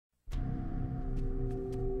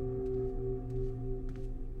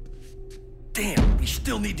We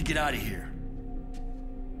still need to get out of here.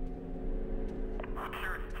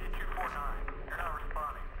 Security, T-249. You're not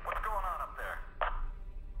responding. What's going on up there?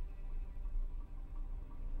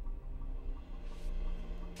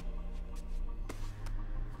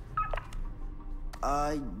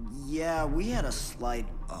 Yeah, we had a slight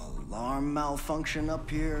alarm malfunction up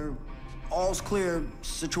here. All's clear,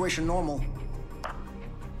 situation normal.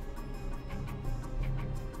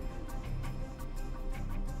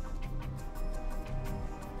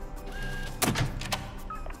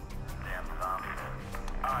 Damn zombie.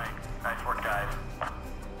 Alright, nice work, guys.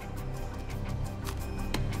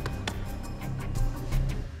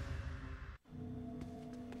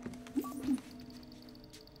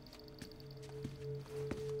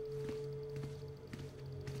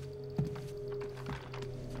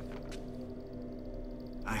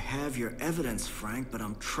 I have your evidence, Frank, but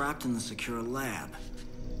I'm trapped in the secure lab.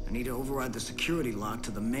 I need to override the security lock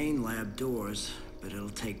to the main lab doors, but it'll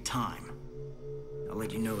take time. I'll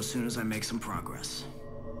let you know as soon as I make some progress.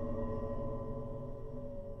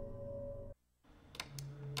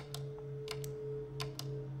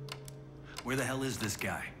 Where the hell is this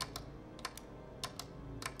guy?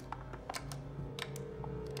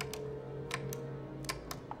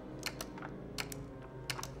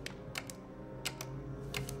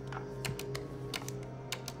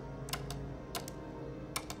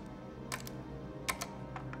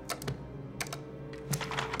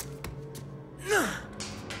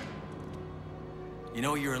 You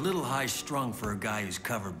know, you're a little high-strung for a guy who's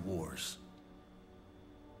covered wars.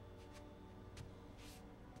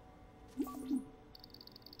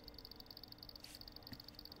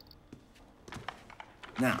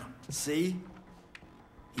 Now, see?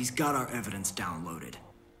 He's got our evidence downloaded.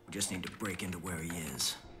 We just need to break into where he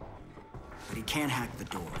is. But he can't hack the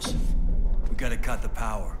doors. We gotta cut the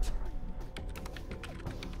power.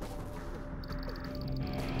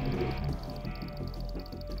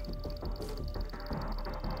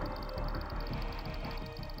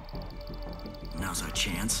 Now's our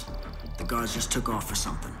chance. The guards just took off for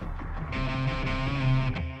something.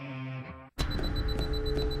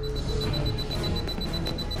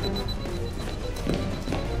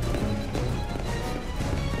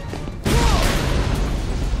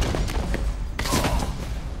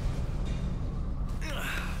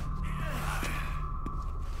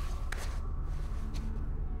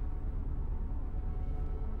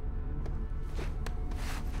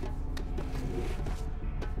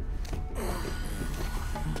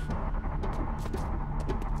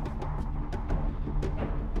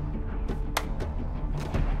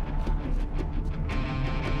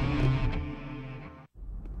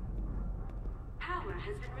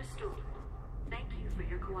 Has been restored. Thank you for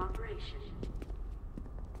your cooperation.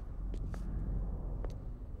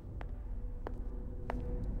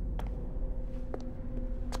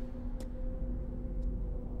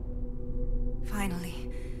 Finally.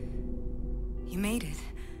 You made it.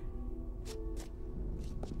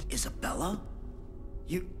 Isabella?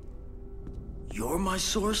 You're my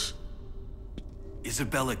source?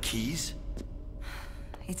 Isabella Keyes?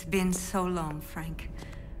 It's been so long, Frank.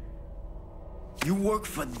 You work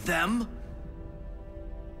for them?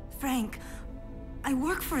 Frank, I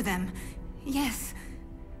work for them. Yes.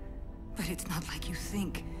 But it's not like you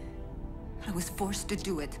think. I was forced to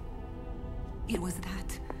do it. It was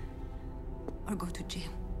that. Or go to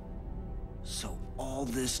jail. So all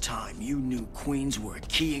this time you knew Queens were a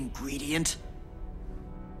key ingredient?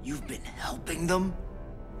 You've been helping them?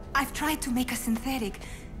 I've tried to make a synthetic.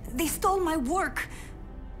 They stole my work.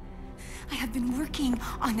 I have been working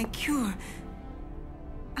on a cure.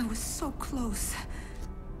 I was so close.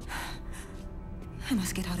 I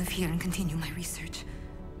must get out of here and continue my research.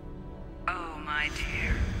 Oh, my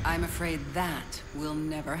dear. I'm afraid that will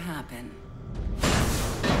never happen.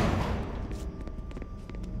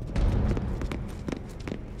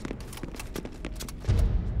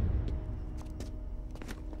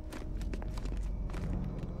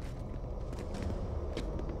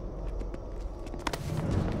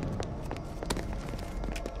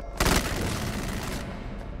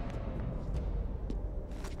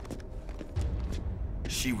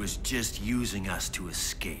 She was just using us to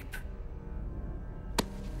escape.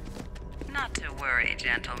 Not to worry,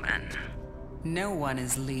 gentlemen. No one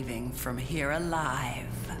is leaving from here alive.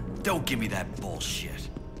 Don't give me that bullshit.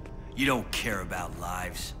 You don't care about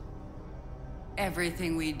lives.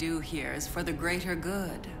 Everything we do here is for the greater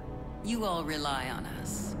good. You all rely on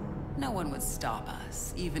us. No one would stop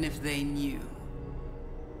us, even if they knew.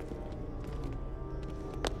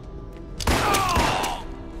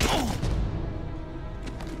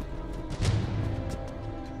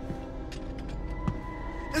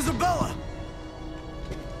 Isabella!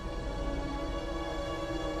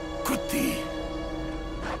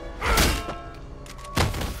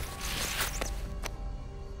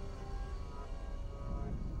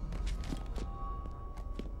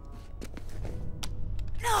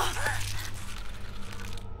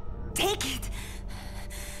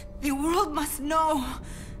 world must know.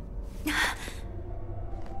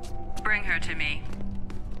 Bring her to me.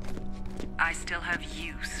 I still have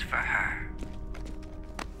use for her.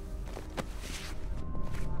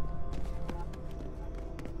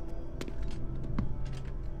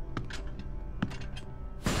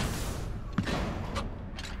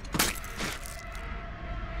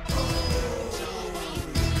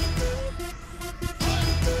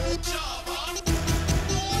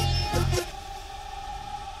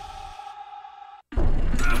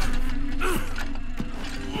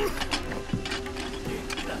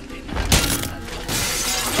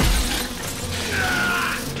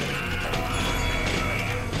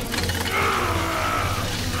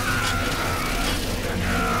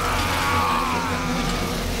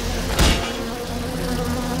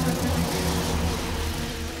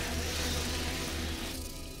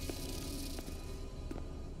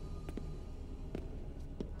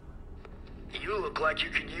 You look like you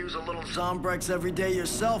could use a little Zombrex every day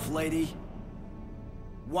yourself, lady.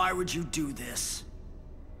 Why would you do this?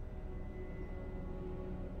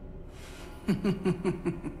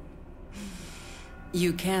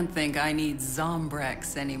 You can't think I need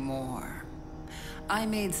Zombrex anymore. I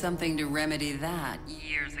made something to remedy that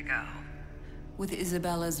years ago, with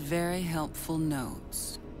Isabella's very helpful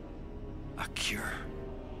notes. A cure?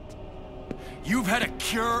 You've had a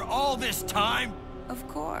cure all this time? Of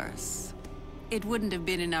course. It wouldn't have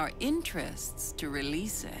been in our interests to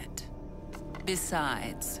release it.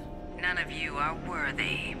 Besides, none of you are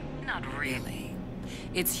worthy. Not really.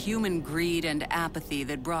 It's human greed and apathy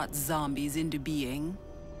that brought zombies into being.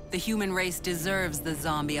 The human race deserves the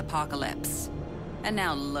zombie apocalypse. And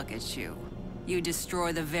now look at you. You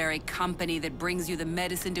destroy the very company that brings you the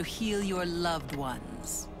medicine to heal your loved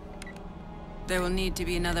ones. There will need to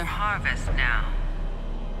be another harvest now.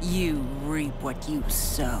 You reap what you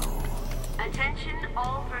sow. Attention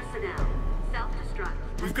all personnel.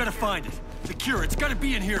 Self-destruct. We've got to find it. The cure, it's got to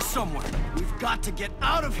be in here somewhere. We've got to get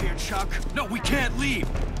out of here, Chuck. No, we can't leave.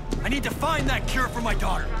 I need to find that cure for my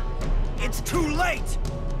daughter. It's too late.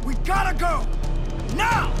 We gotta go.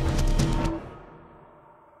 Now!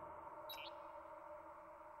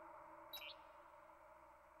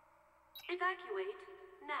 Evacuate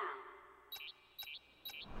now.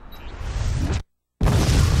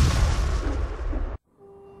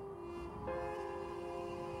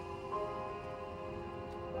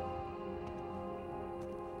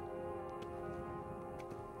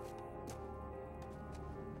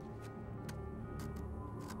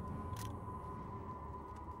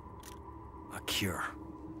 A cure.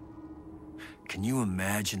 Can you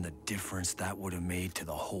imagine the difference that would have made to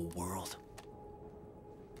the whole world?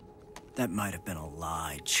 That might have been a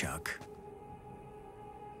lie, Chuck.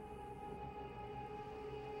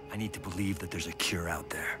 I need to believe that there's a cure out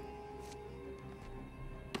there.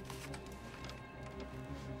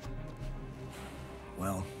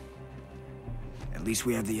 Well, at least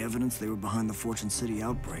we have the evidence they were behind the Fortune City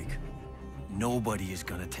outbreak. Nobody is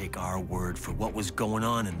gonna take our word for what was going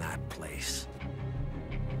on in that place.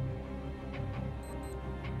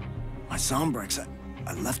 My Zombrex,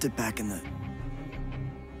 I left it back in the...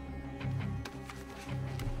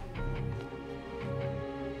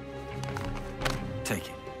 Take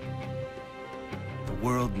it. The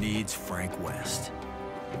world needs Frank West.